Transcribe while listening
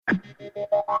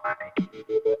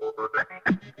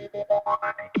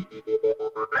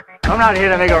I'm not here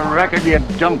to make a record, you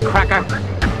dumb cracker.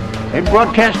 They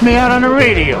broadcast me out on the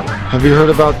radio. Have you heard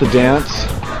about the dance?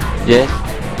 Yes?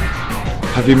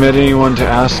 Have you met anyone to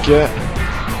ask yet?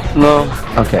 No.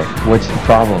 Okay, what's the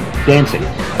problem? Dancing.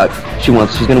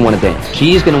 She's gonna want to dance.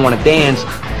 She's gonna want to dance,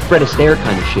 Fred Astaire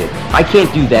kind of shit. I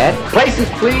can't do that. Places,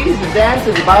 please. The dance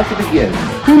is about to begin.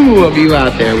 Who of you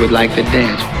out there would like to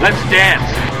dance? Let's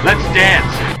dance. Let's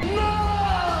dance.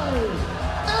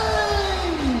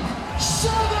 9,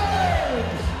 7,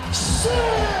 6,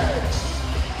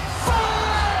 5,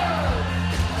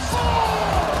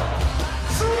 4,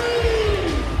 3,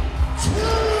 2,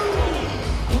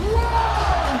 1.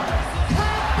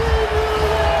 Happy New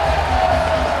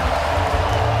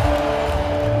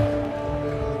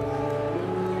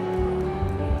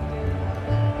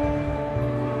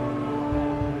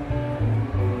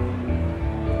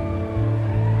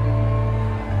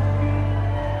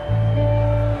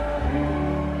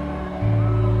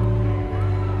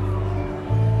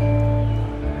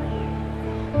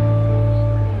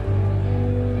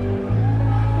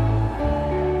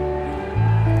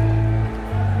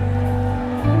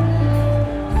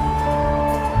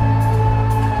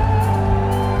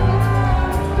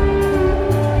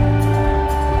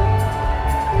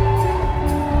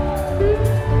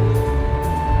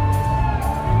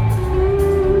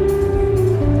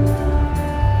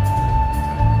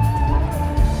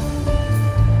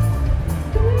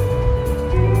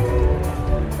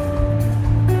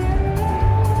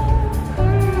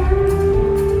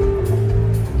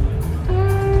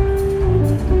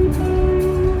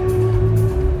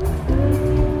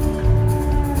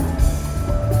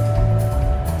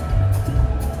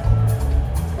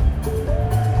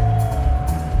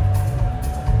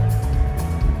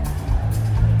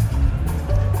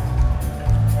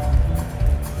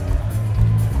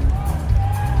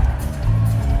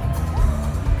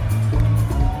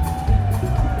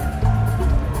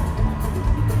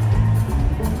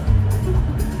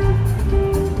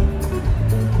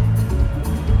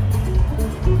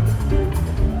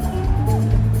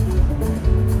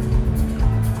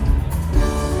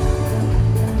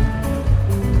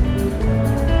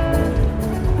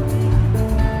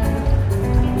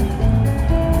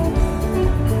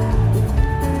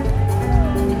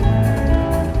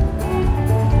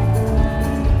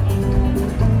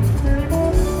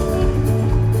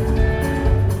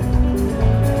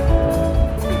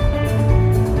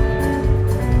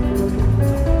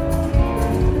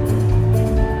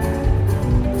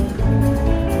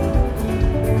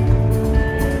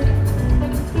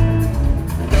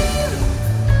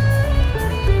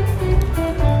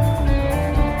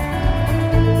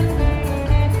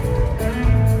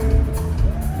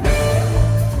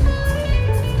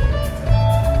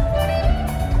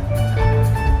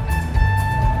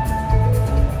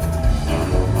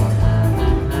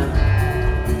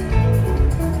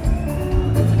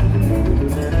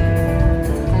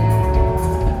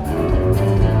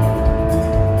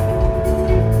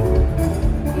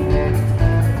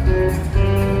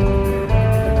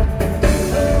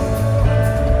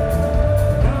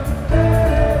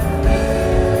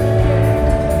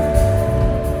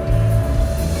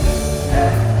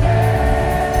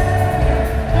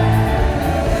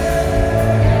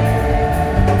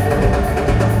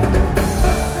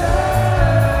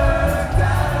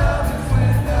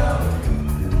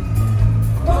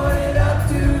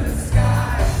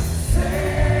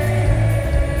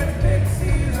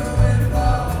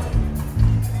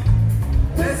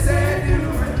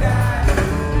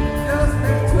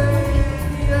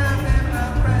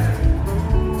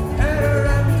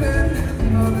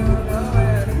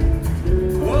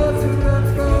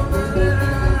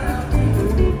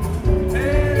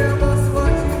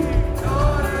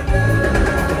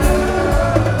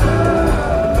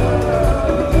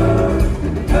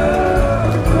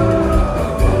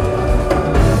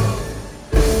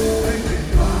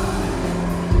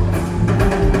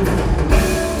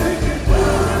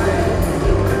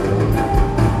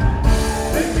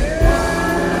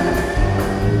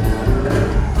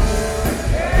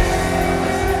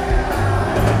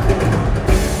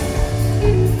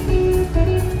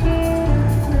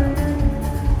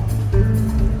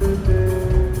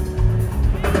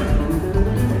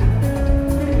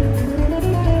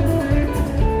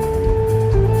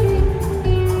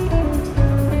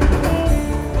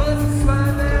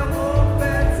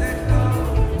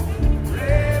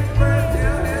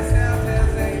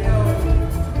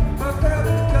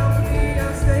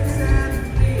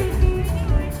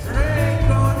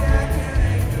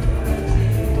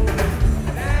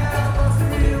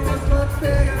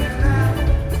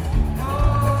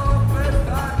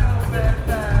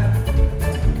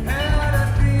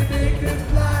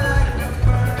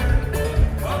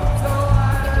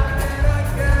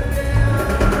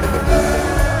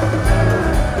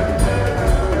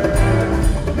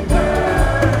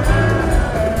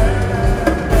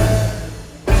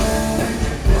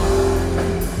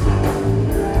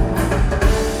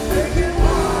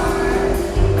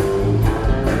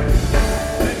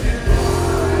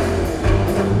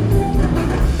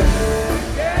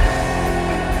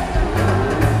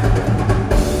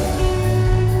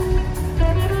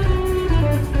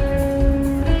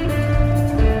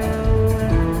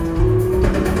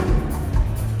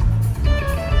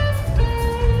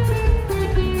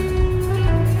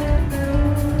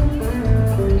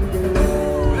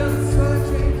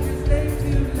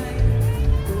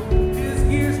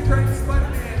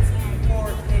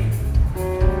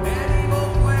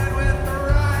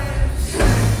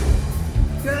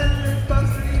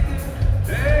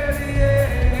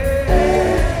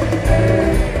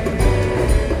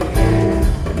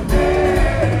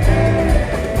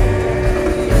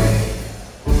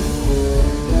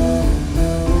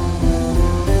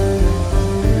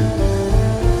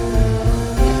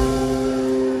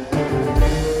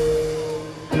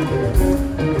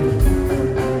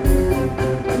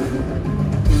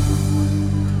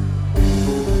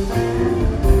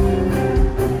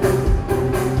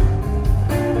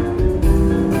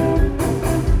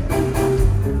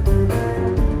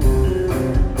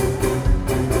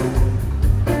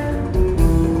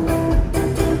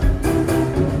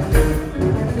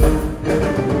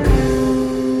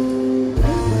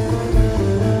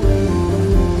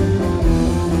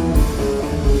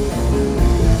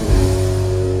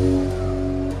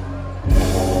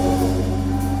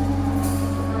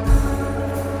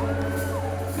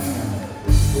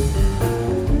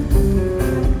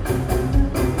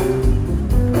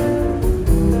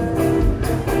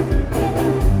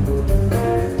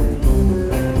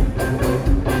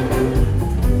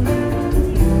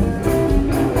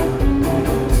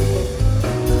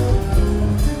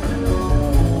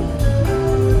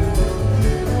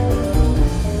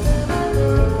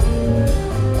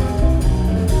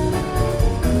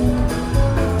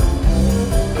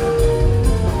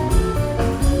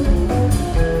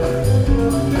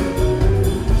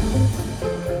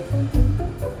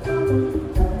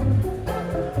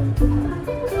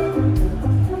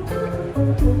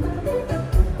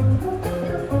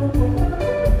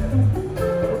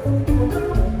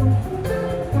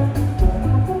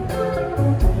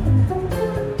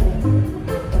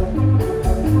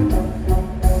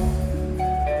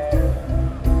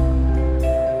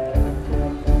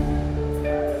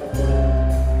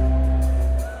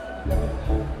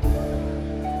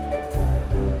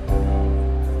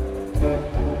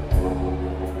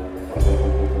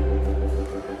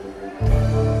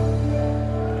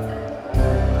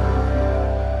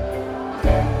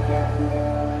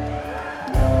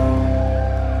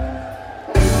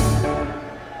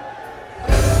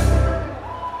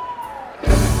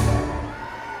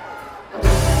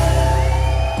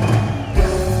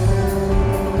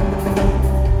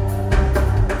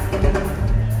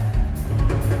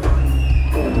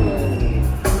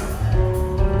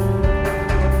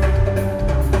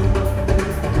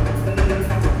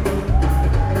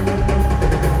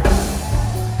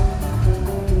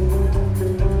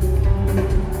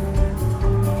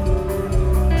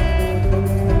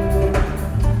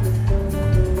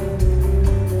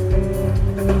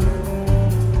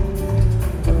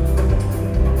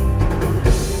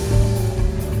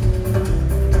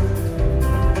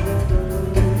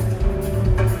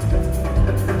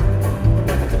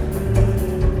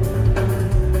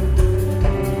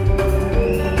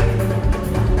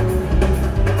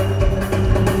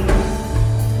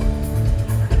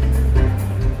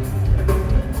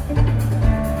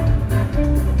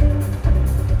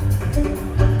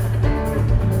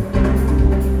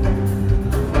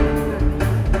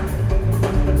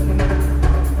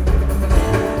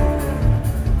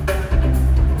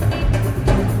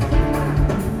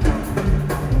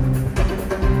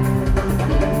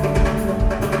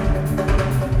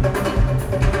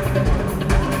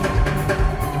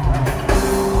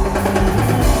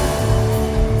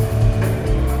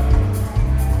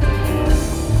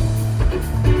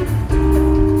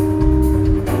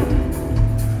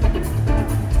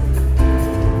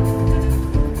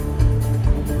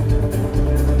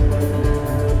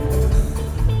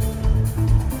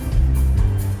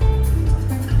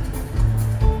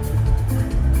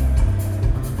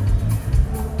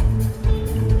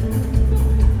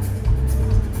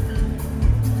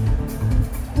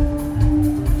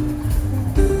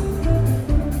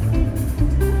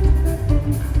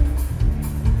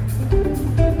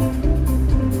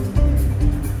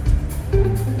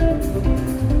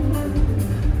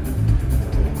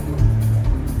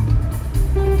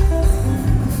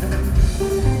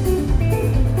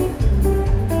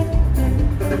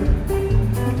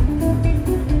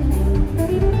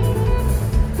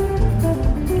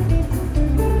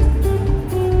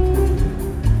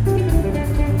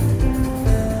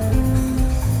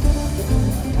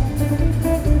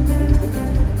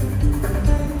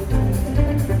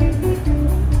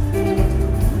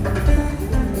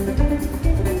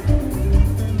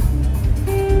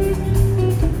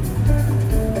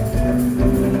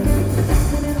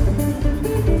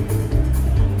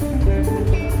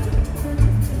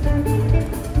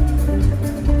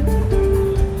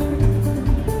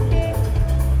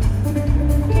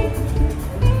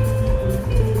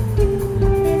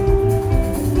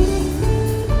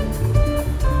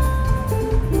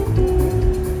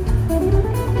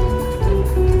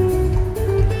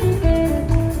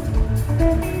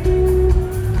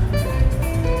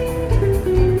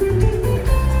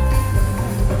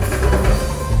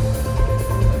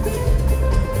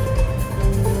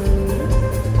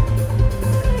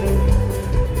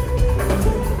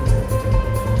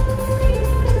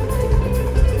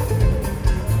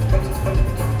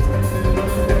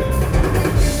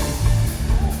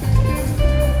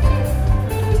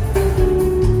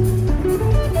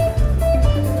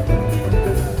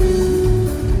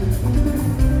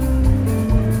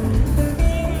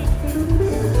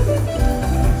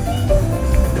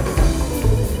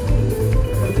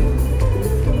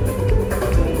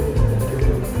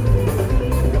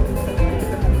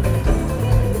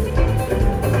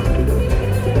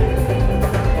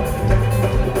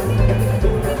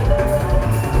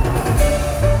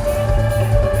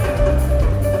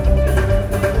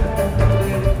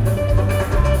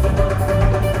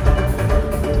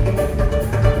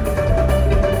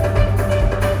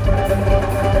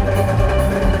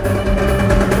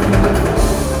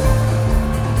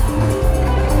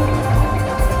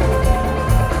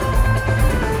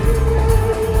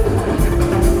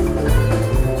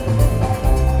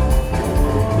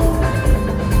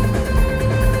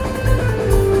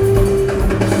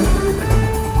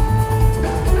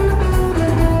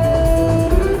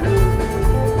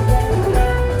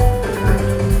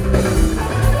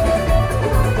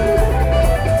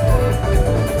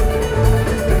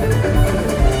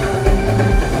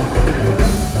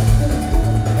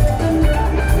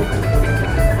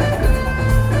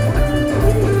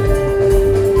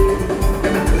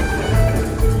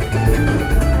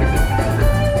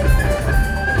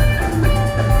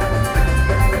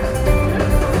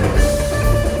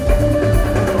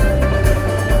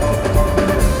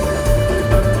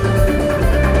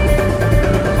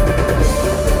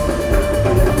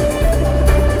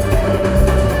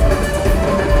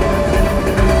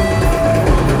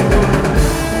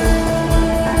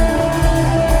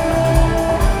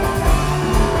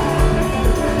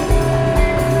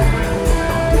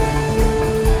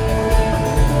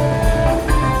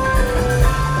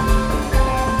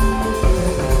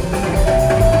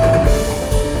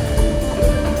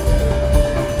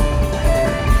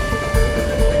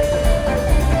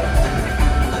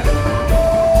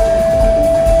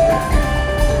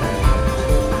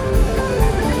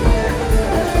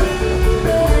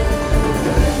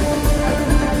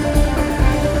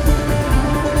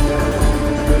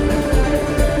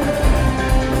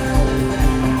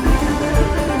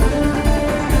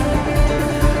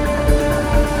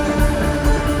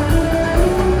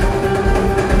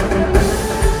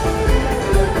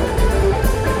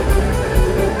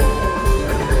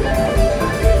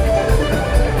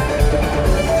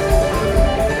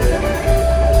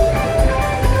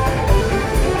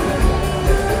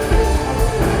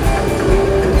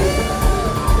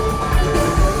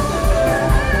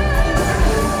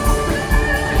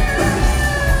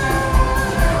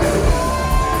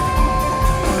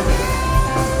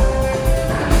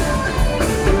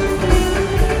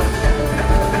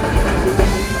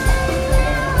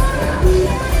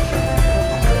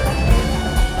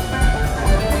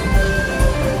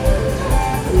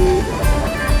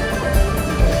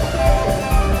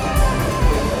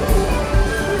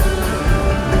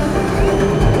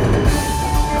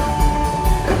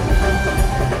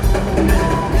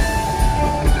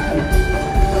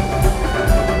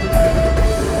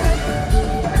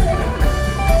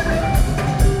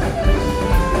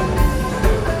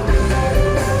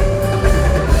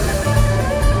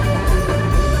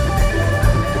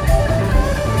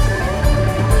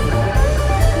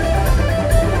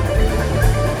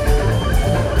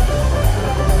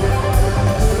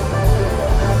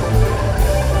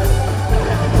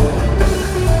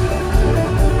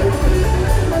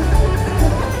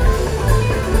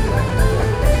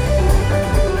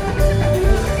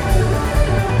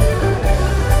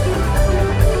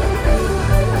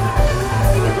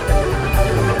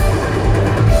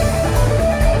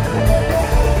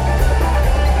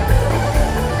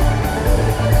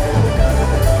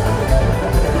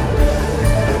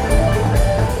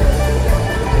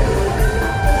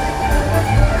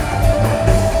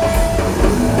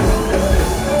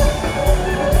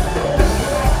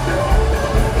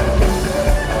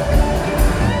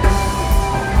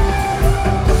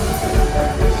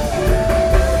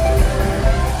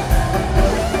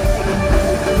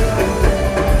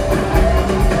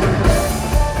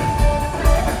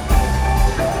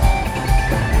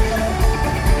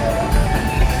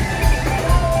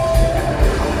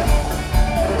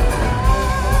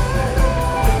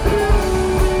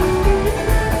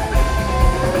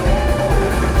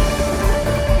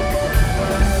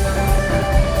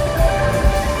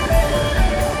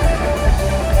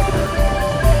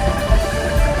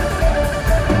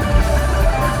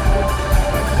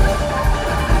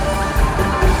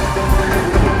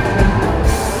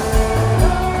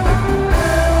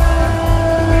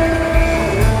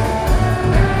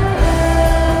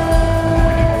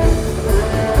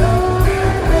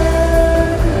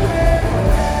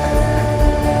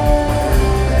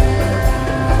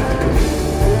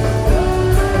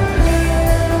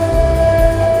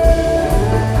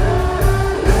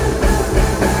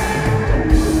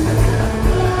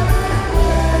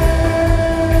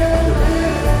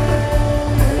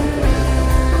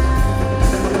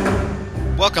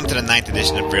ninth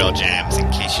edition of Real Jams. In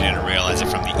case you didn't realize it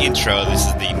from the intro, this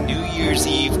is the New Year's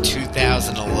Eve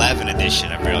 2011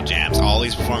 edition of Real Jams. All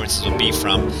these performances will be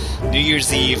from New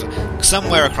Year's Eve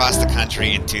somewhere across the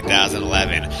country in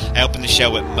 2011. I opened the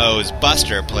show with Moe's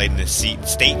Buster, played in the State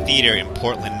Theater in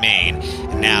Portland, Maine,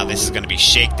 and now this is going to be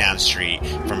Shakedown Street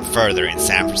from Further in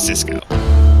San Francisco.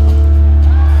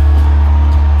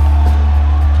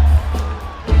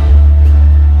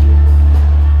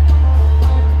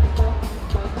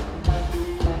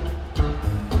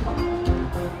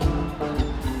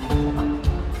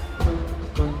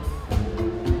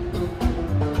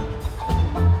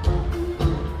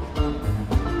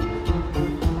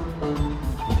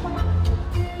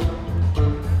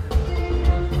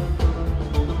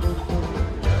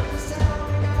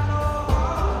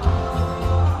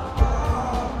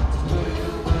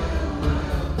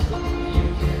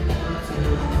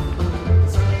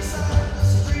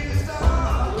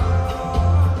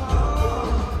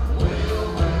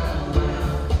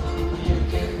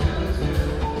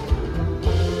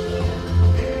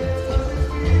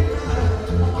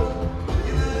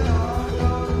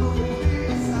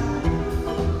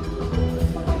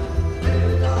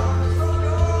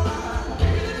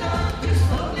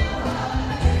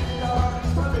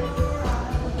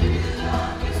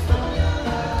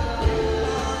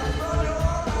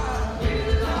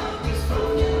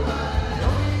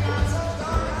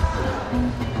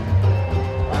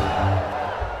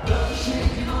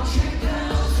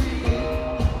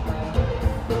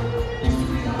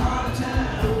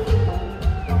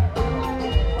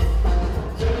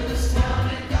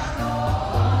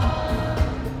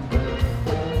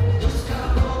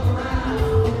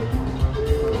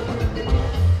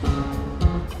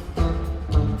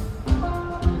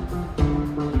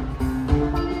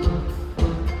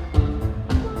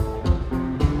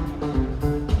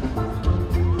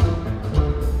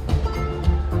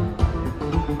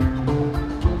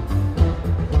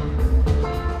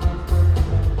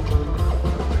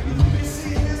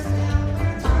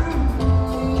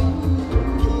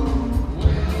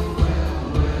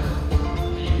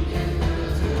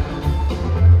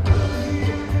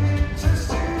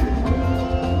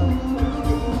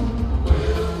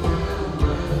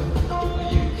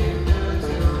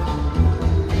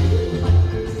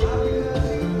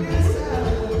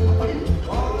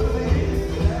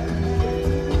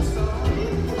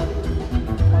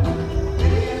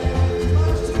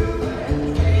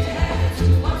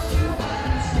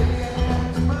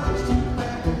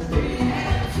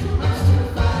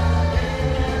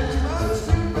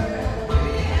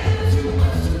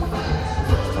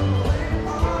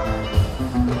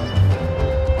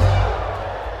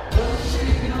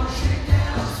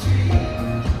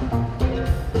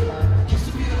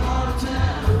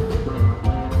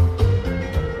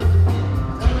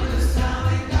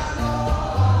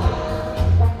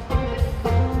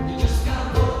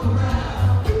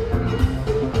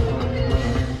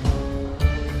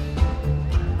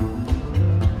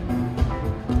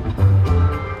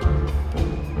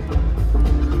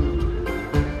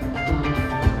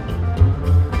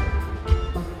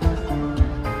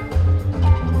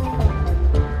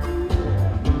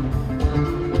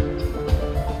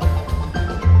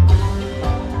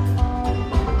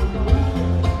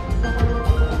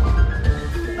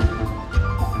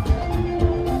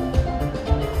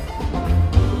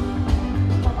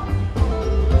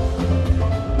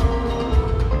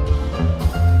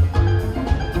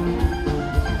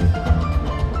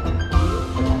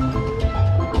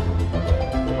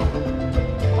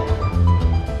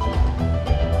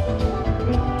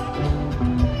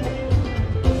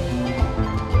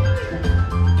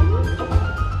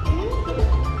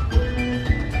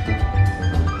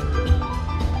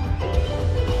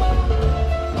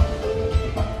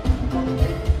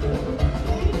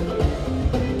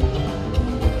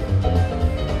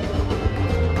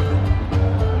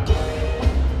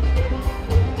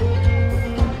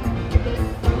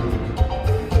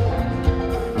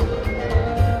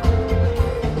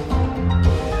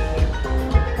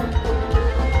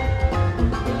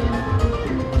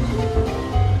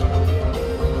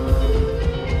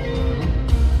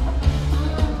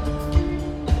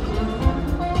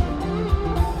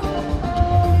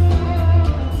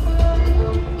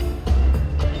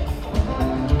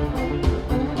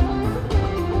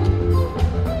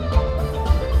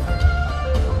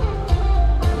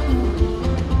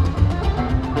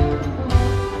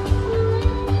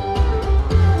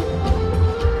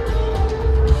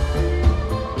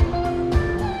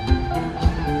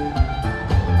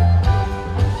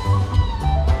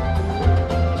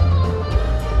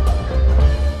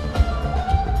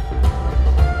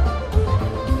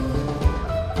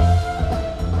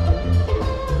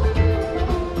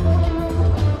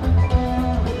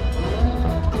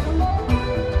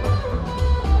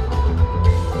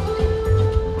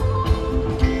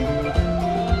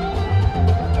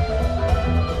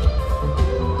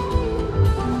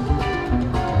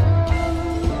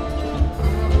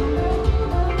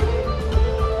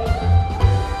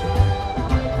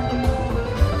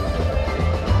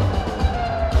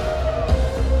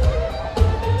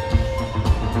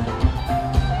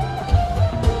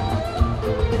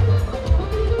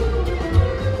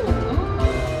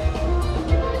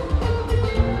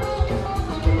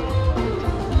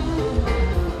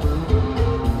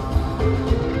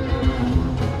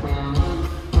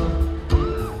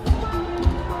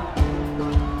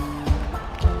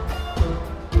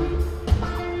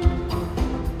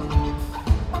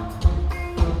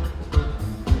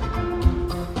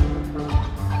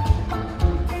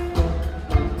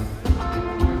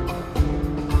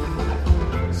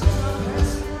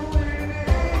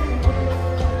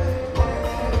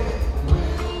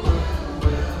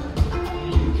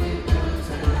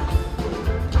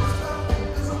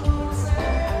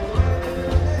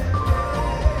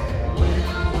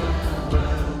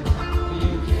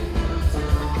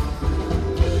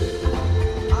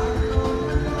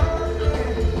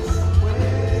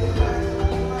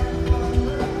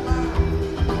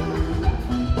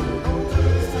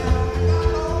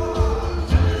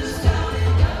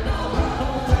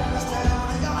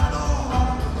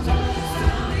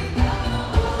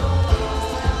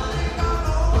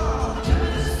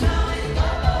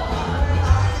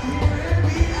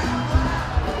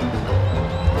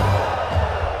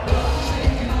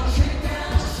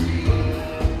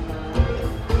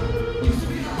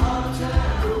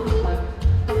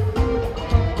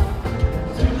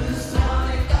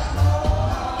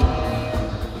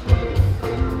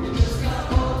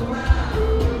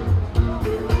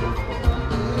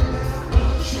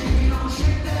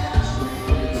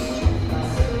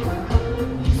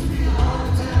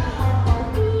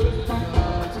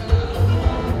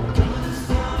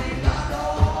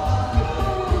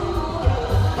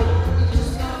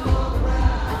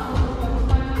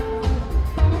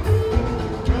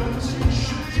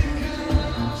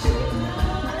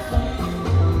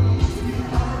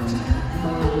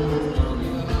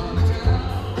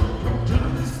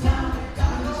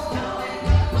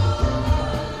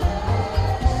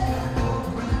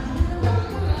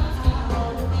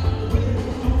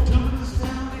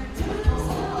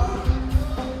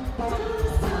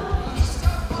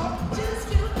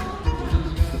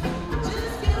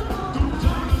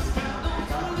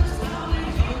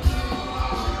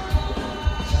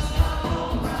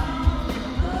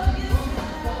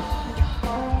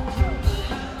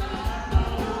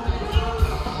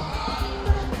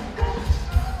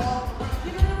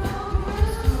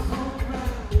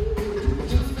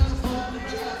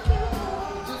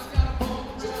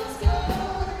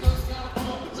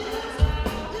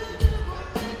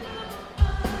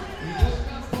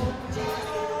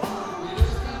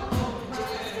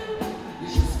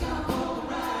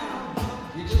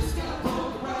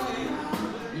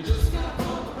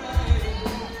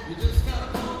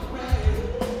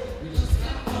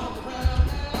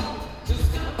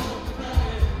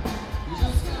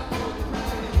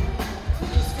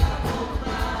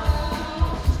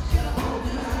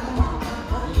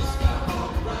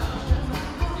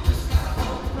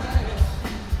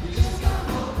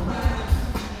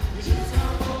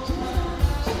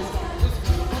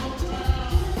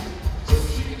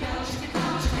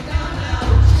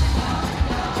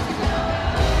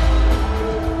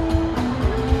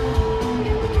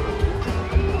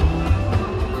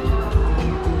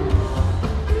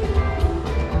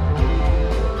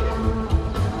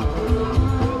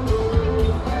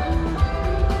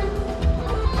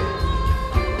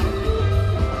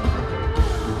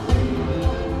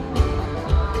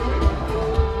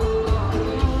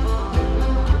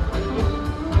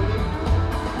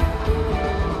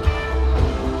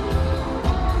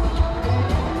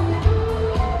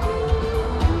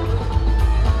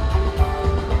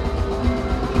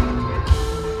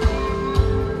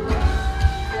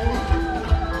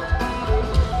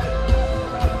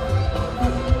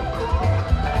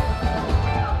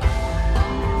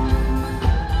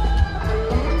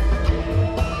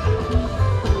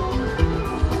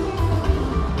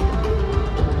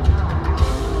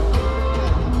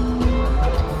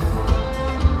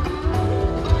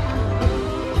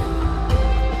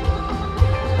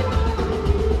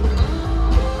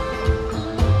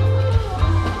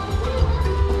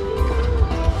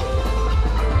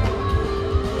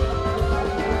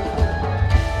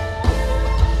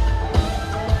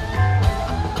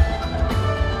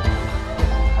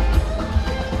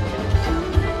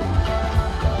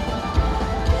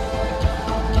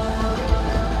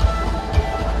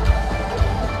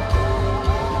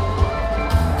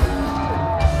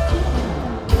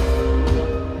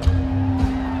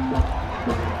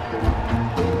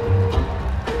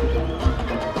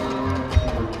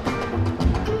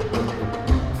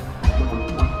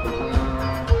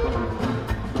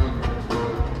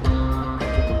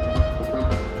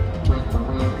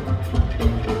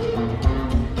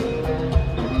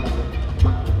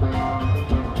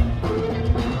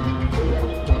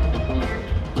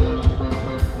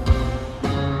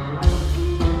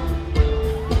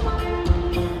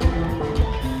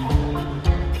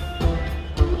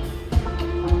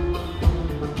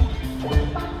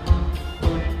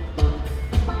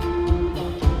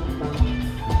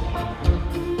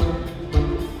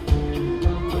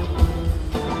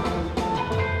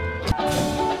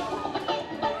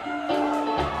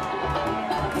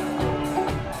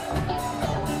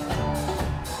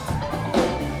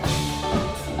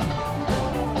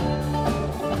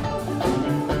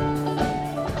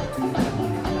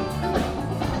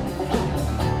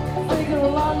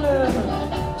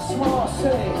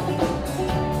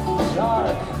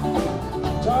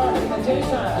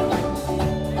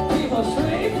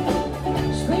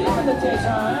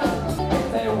 daytime.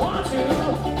 If they want to, I'm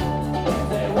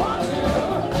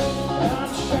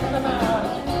checking them out.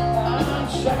 I'm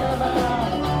checking them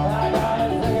out. I got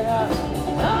it figured out.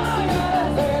 I got it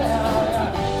figured out. I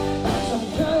got some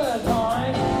good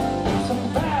points, some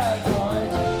bad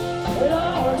points. It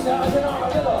all works out, you know, I'm a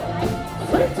little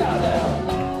freaked out there.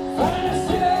 Find a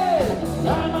city,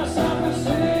 find myself a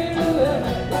city to live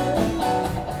in.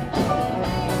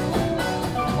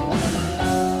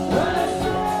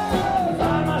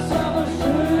 Find myself a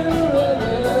city to live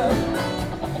in.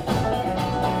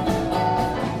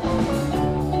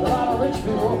 A lot of rich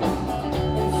people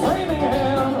in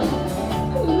Framingham,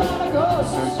 a lot of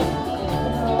ghosts,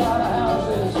 and a lot of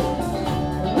houses.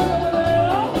 Look over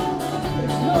there,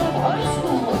 it's North High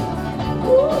School.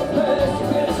 Good place to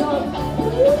get some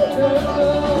good.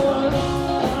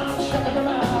 I'm checking them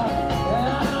out,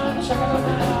 I'm checking them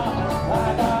out. I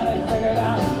got it figured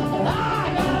out, I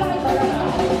got it figured out.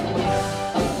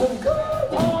 Some good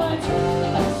points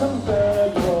and some bad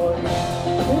points.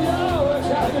 You know,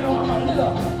 works out, you know, I'm a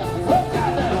little fucked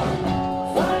out now.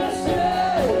 Find a city,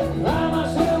 find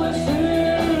myself a city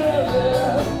to live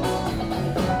in.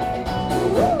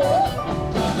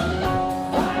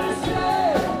 Find a city,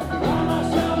 find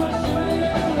myself a city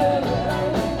to live in.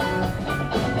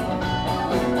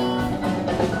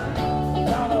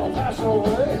 Down El Paso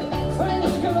way,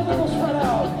 things get a little spread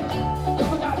out.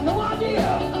 We got no idea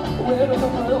where the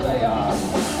real they are.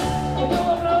 The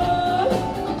governor,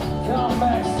 come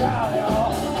back south,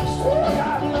 y'all. Still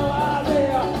got no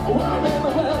idea where in the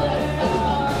world they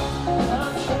are.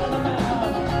 I'm checking them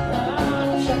out. I'm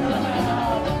checking them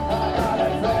out. I got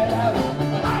it figured out.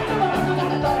 I got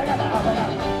it figured out. I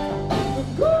got the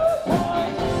good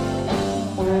point,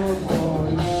 bad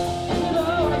point. You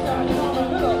know, I got you on the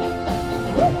middle.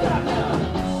 Look out now.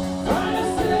 Find a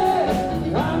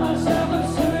city, find myself a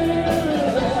city to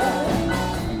live in.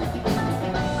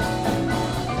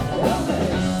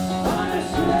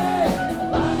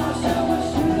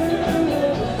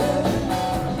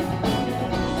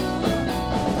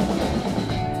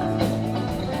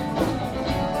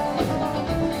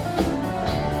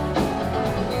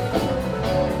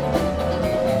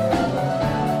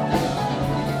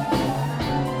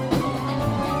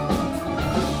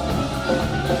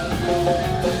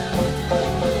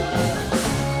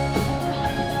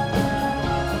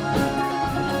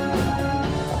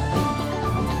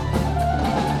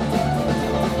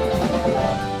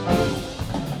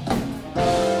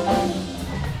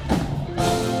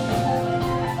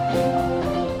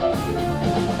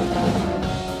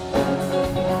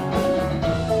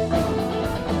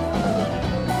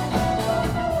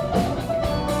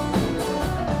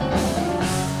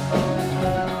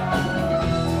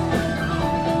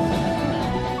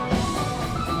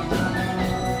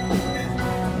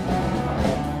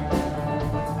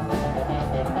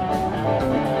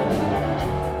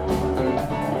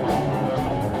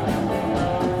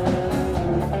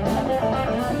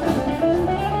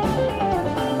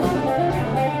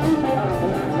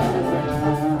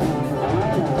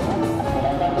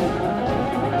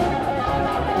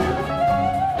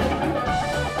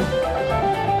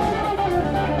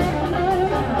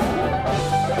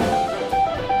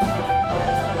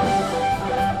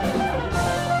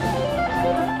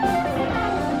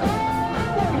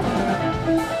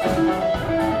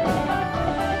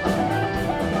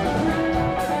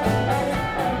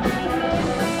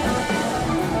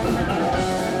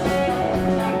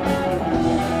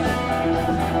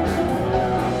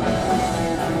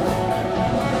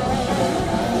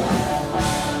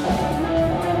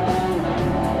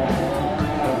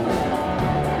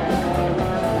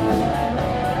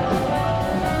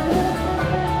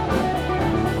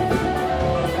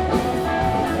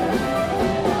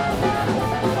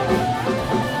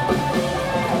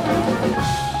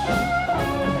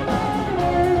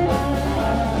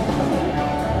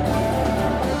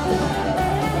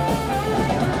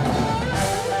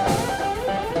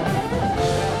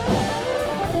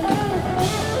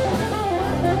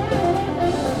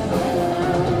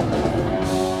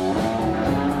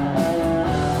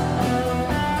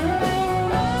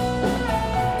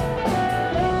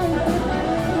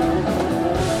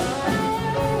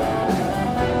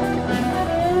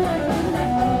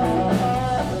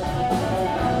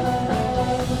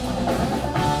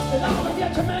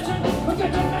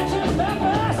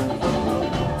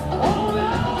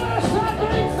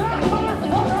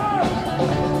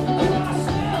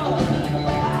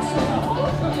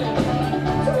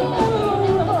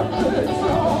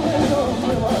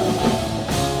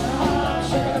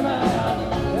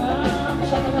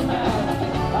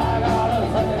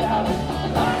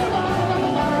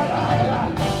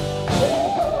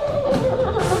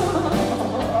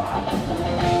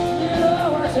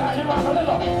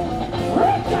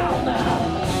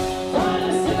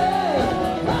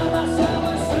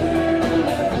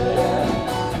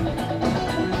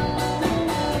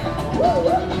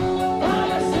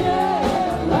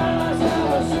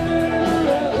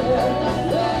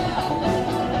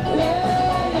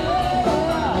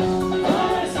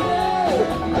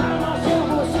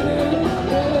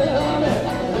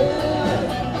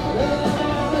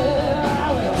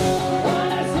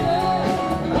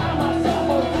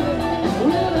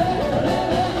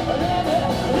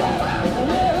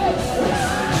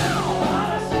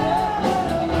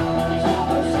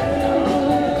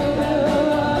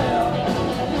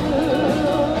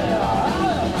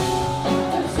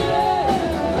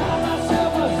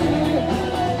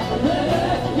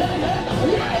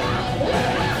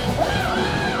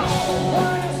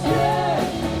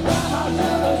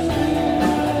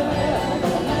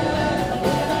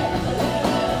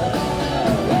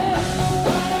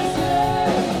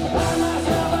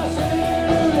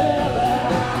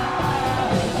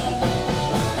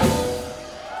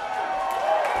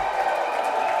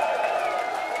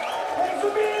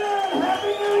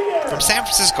 From San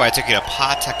Francisco, I took you to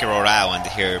Pawtucket, Rhode Island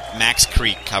to hear Max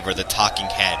Creek cover the Talking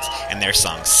Heads and their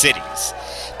song Cities.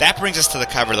 That brings us to the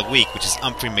cover of the week, which is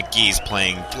Humphrey McGee's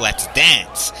playing Let's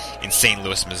Dance in St.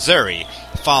 Louis, Missouri.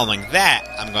 Following that,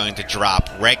 I'm going to drop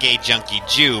Reggae Junkie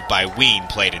Jew by Ween,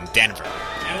 played in Denver.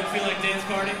 Anyone feel like dance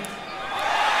party?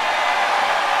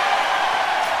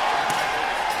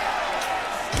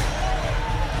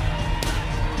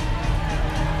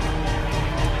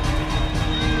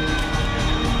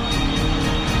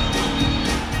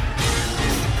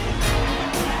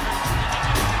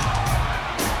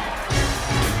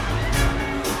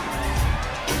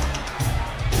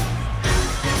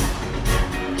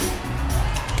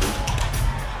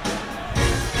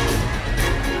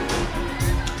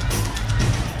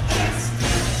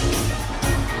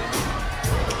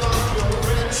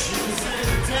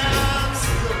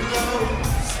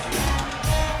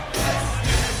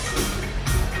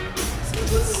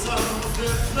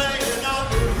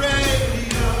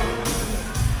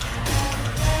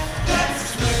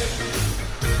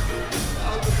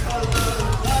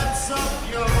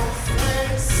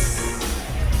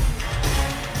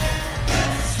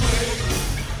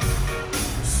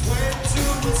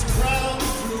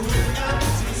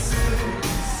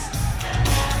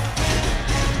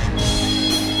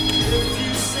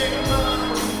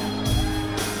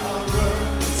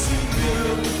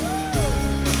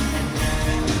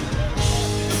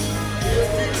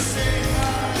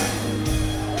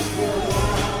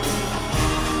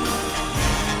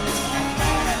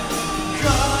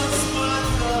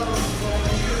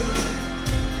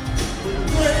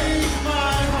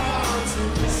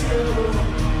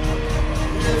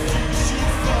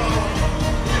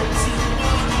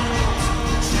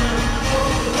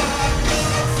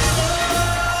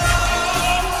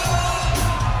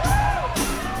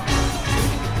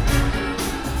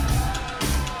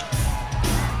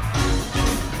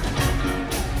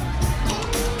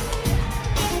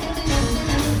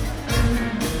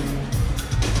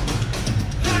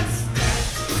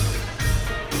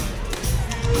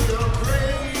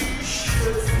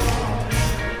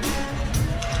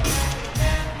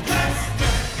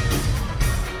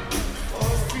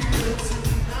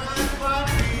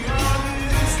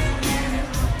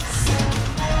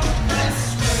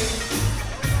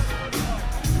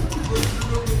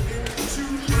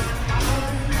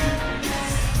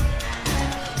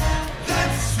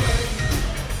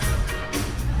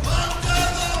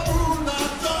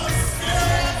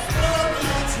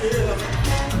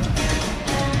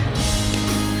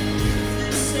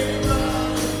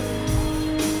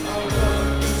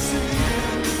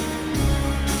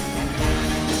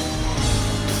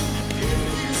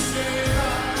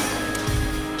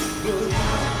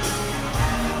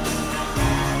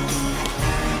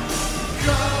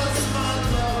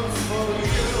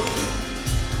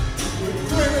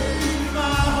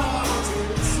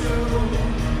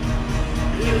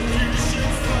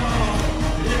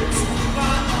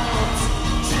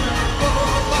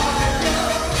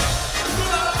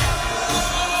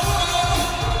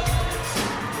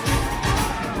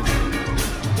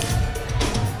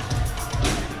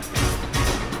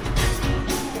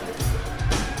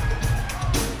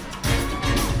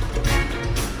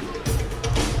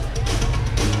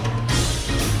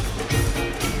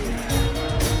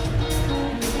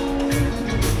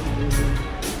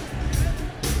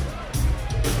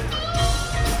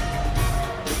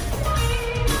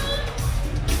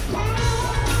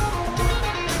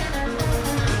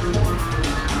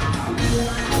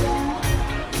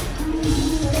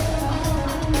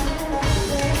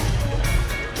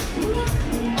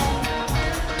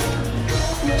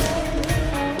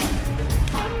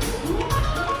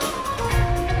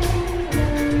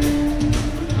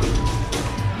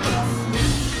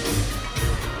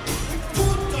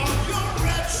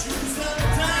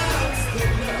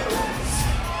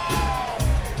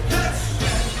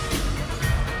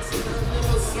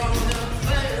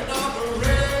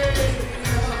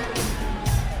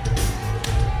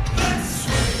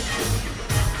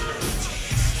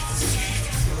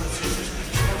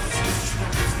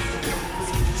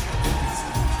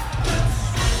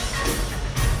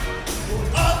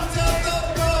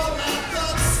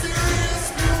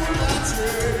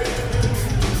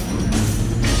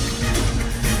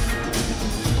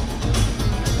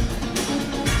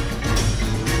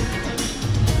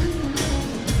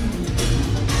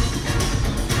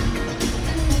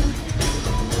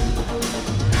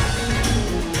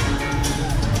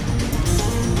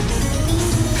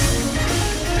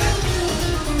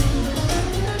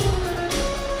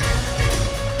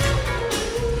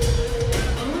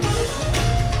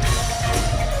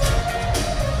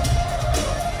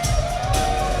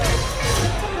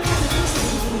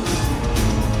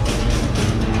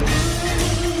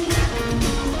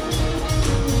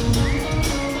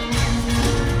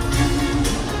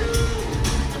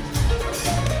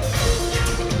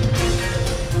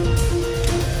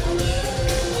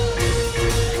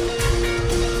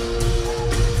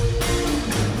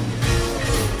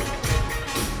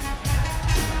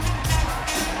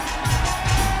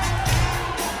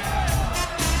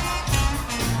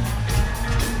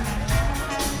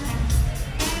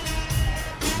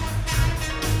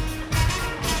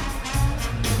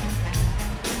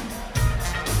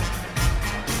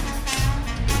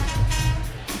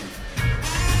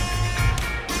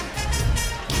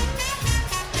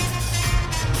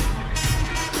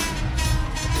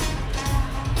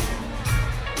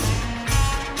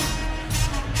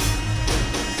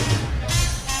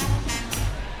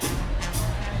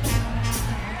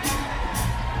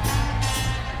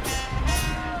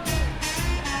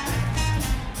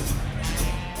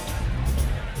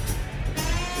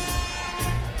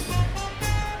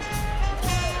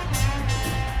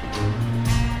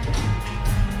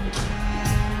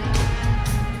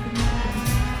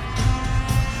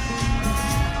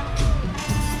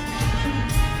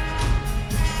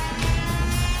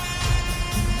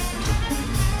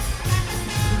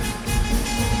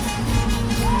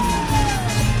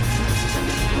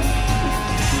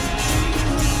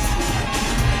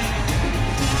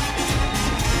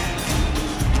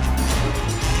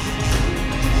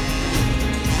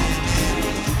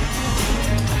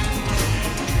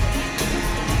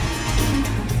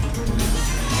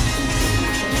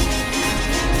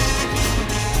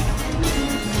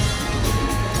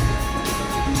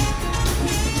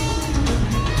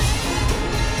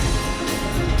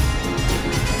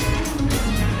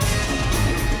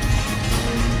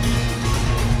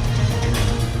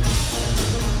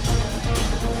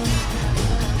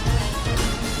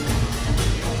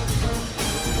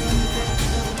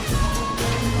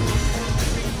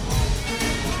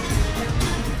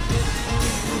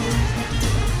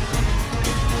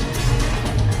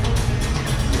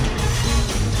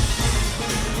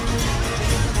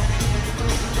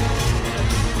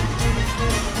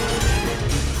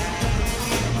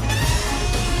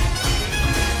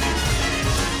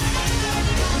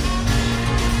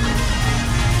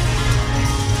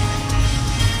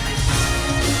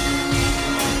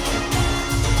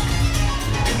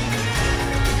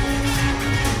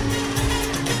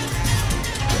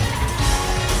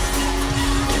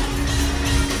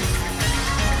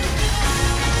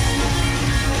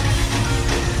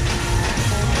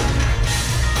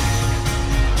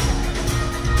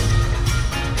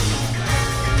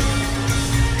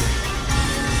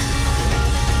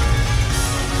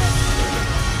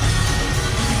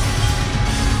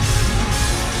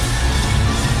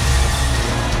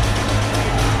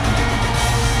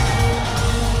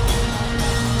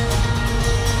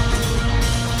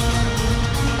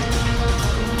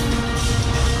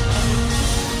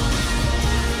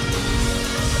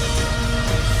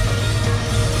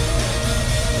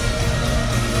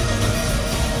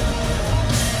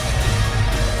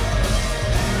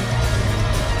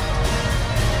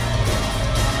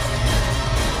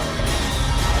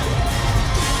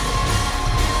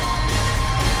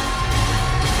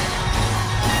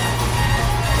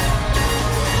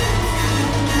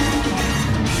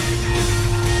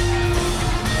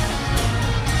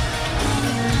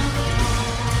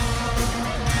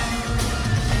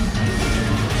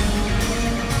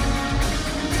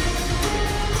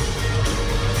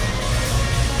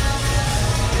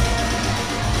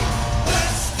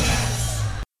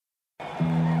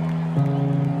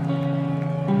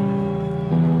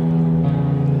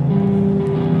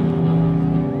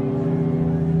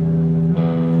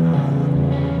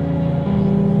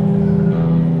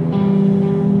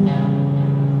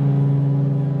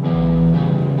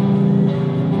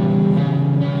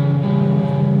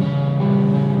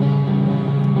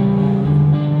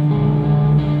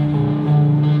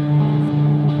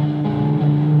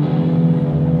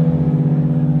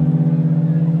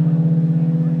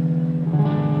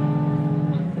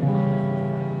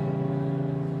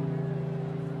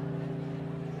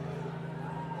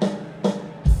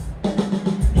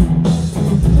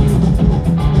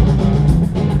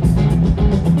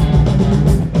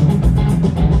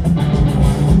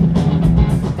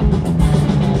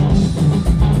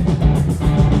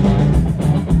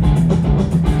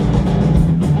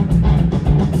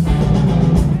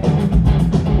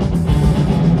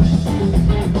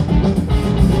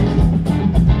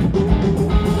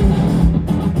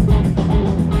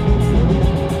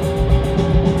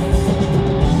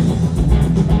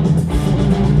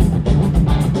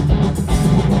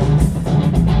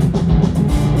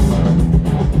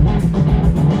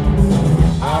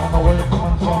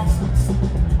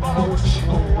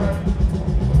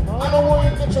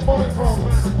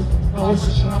 know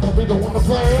it's I'm gonna be the one to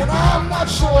play, and I'm not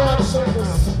sure how to say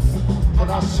this, but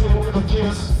I'll see you with a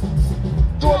kiss.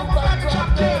 Do a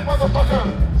backdrop dead, motherfucker,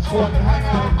 so I can hang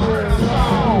out and grin.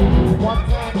 Oh, what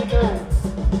can you do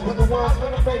when the world's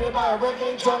been invaded by a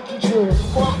reggae junkie crew?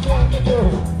 What can you do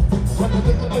when the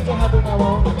things that make you happy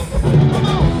now?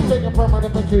 Take a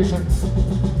permanent vacation.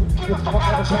 Get the fuck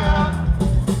out of town.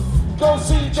 Go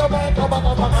see Jamaica,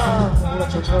 motherfucker.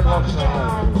 Let your turn off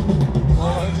shine.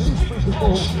 Oh, this is pretty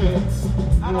bullshit.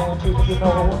 You want people to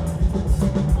know.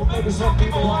 Well, maybe some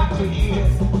people like to hear.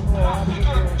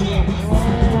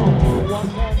 What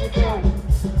can you do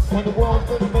when the world's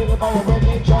been invaded by a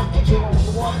reggae junkie Jew?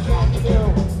 What can you do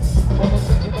when the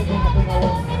things that make you happy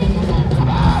now? Come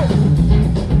on!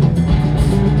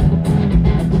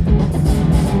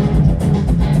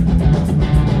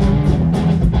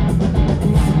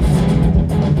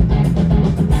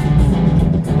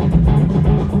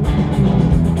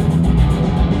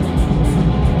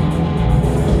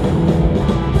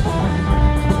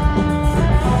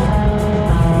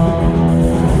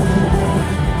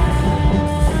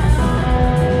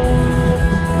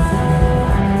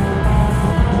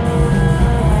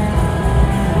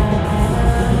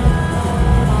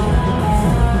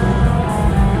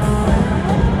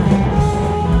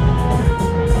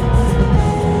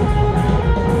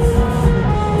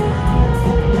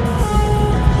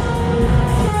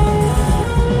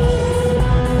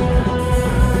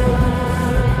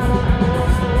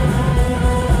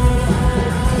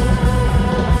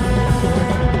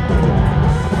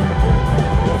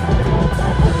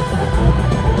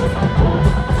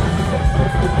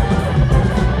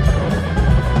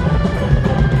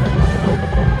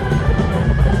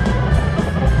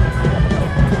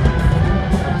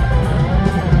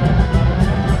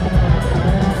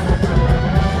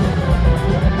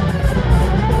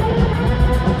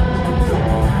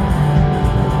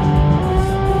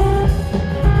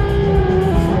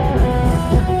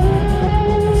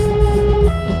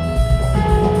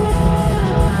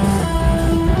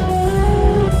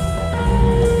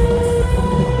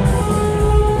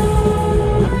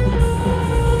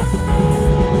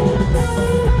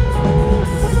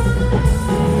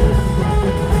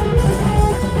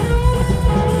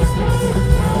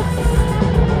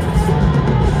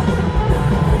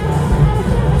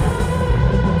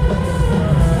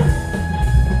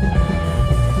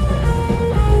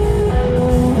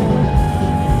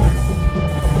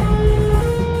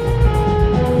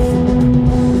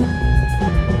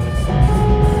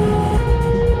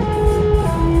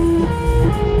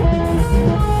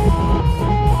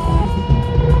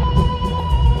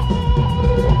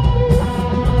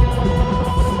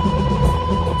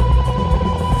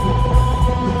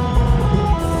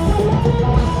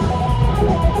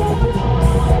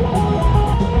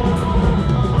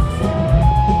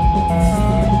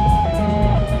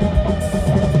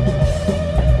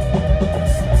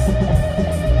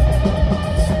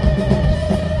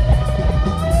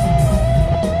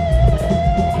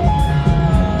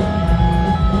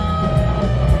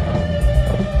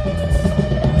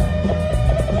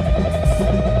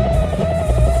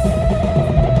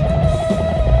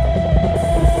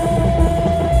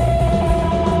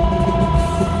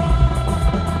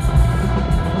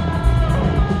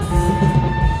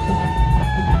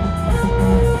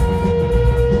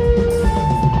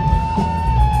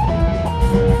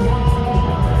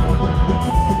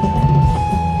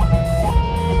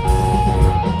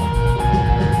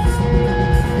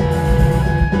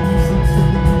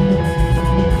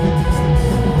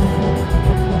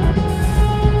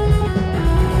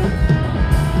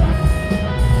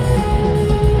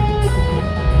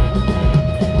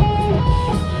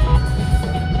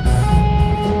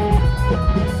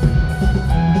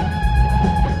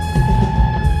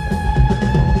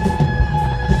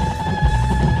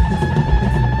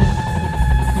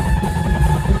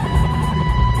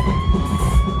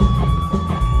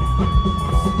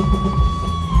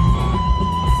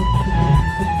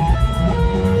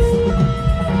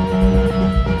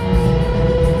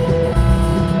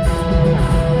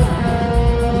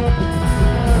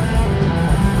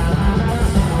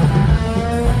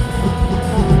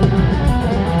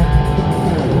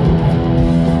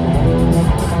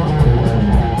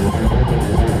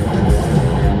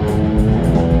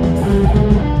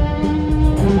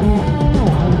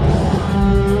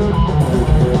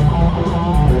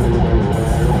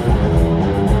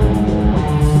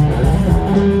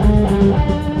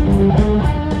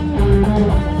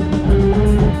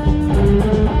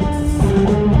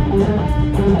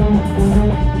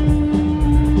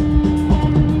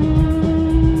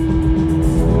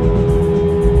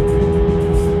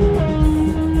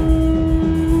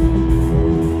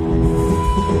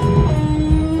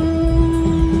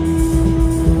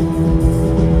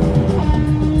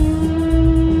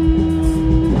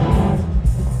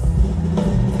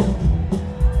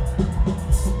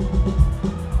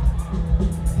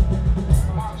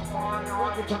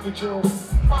 take it to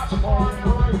my safari and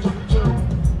reggae take it to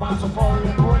my safari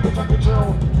and reggae take it to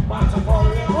my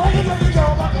safari and reggae take it to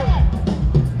reggae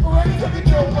take it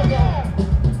to reggae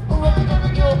take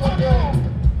it to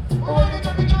reggae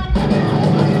take it to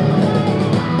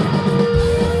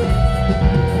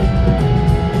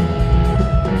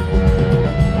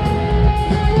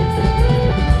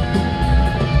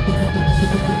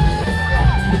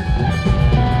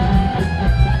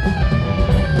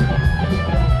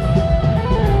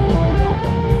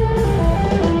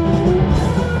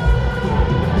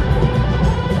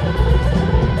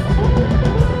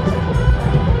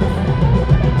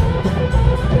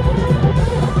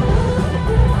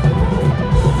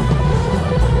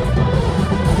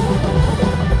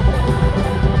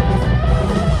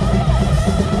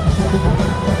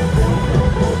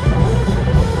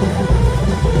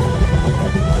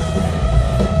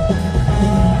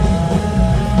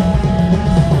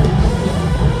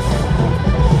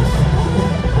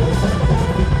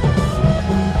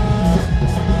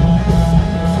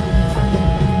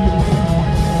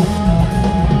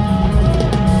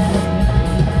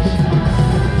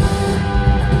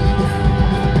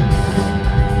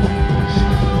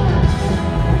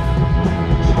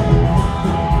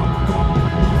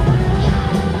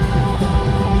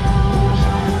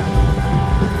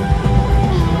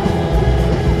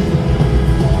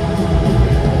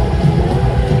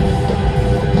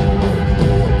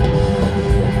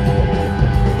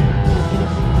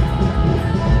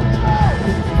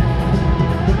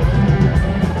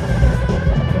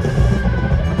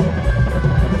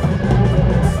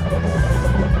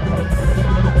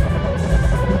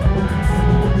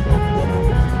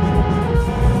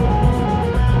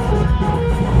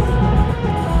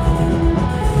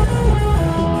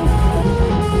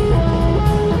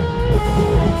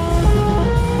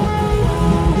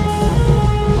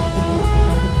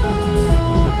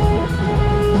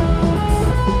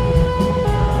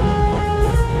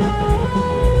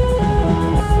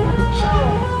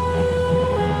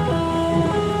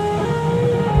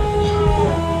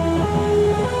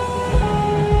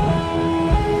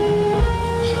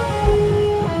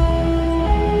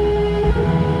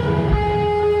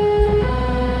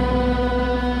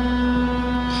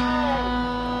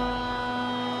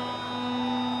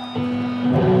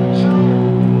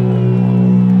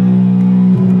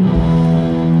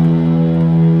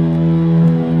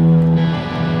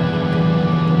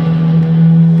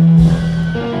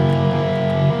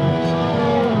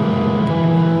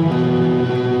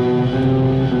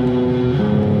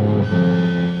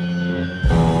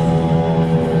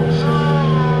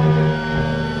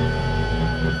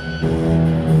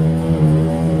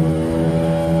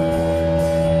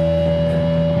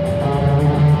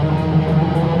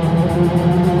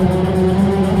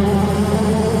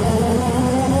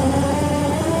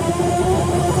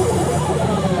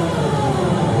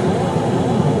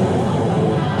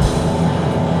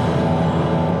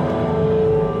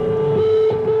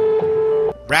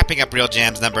Wrapping up Real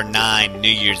Jams number 9, New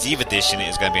Year's Eve edition,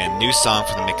 is going to be a new song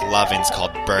from the McLovins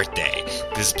called Birthday.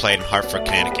 This is played in Hartford,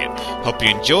 Connecticut. Hope you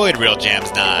enjoyed Real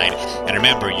Jams 9, and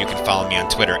remember, you can follow me on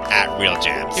Twitter at Real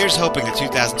Jams. Here's hoping that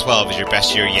 2012 is your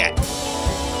best year yet.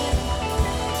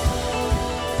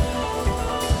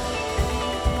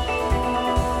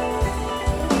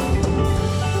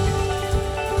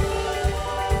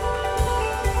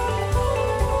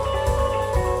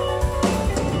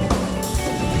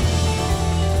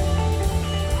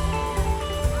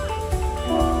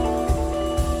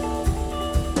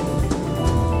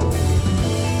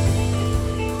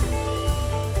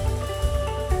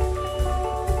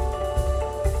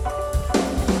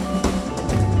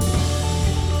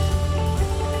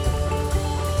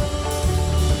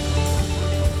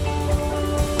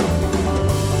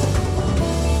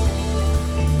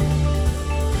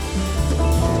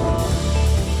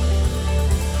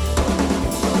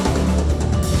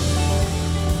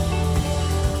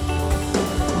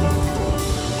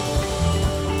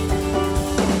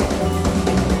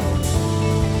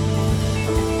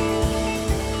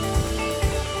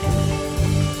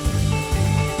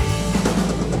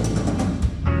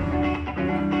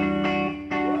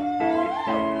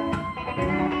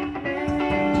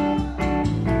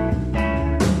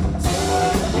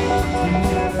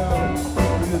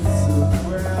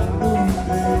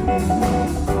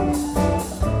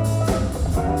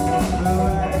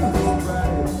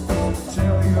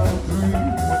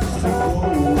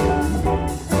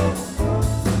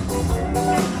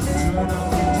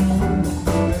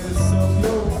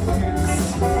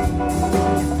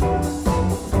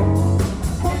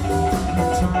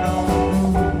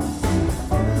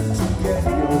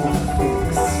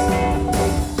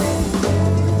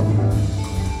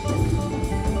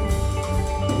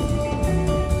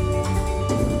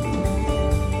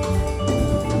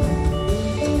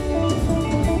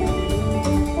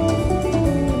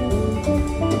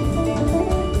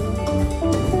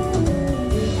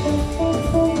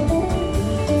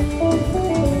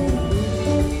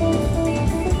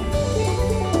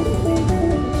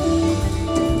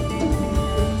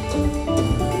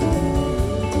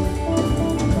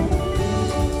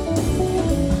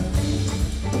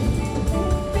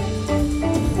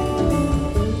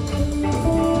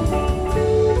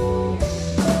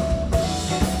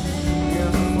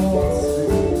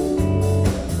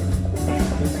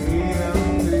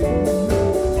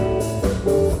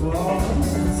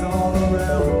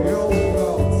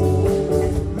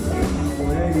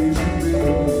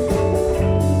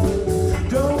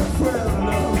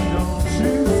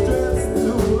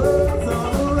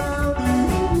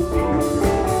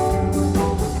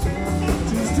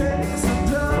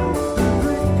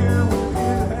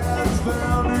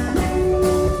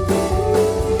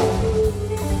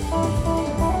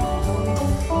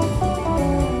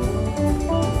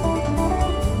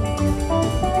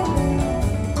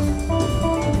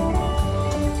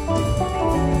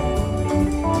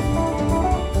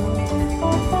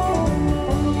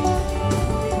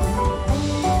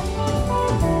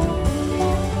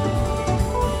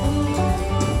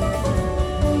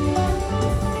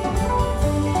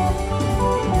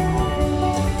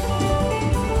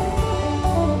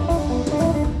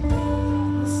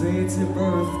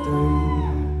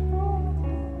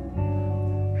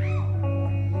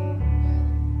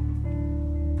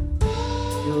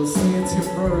 You'll say it's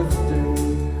your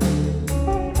birthday.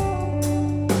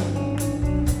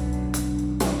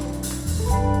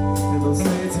 You'll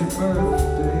say it's your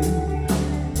birthday.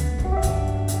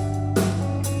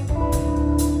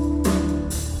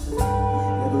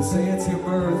 You'll say it's your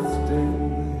birthday.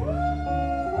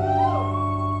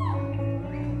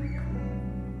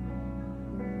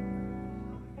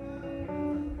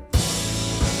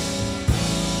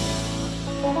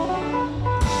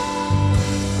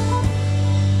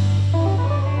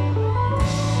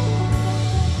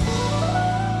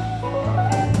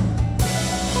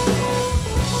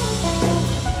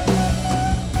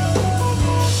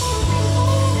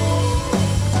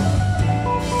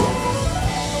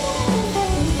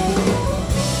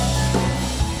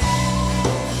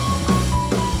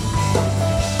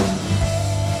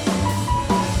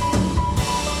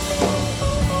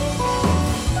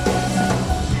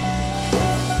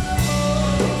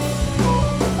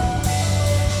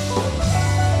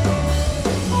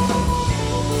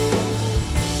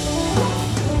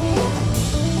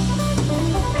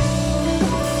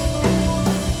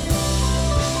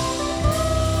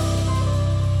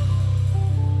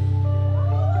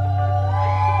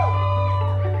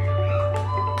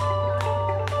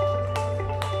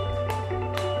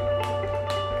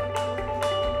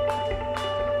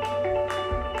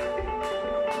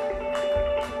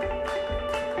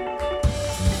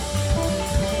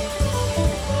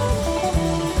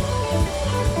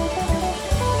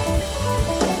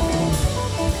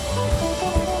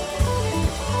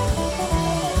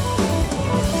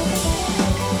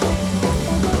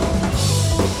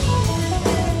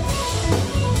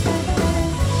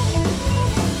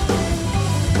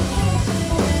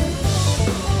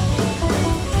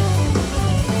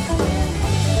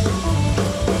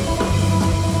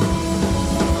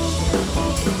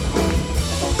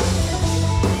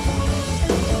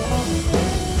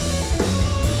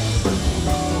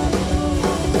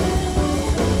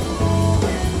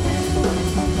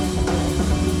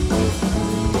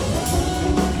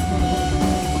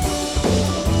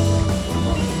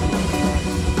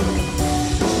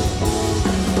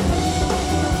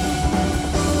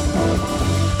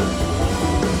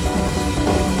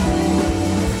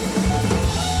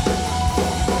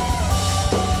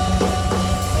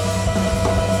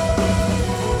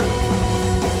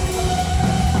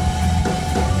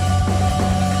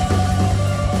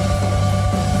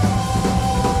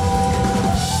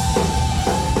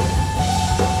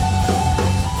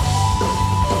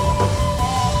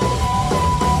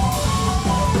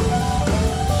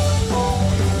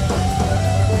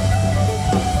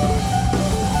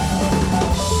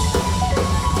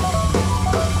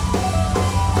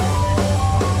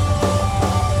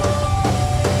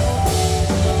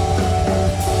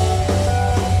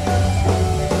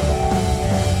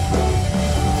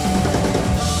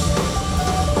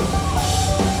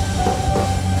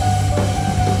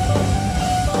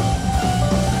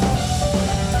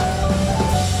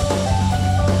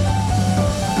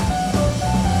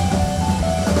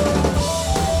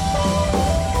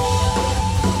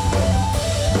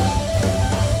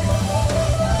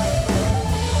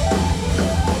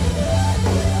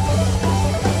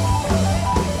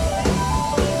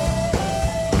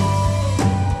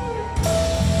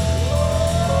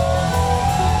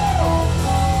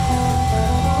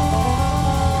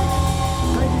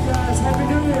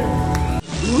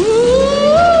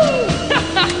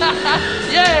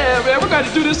 Yeah, man, we're going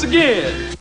to do this again.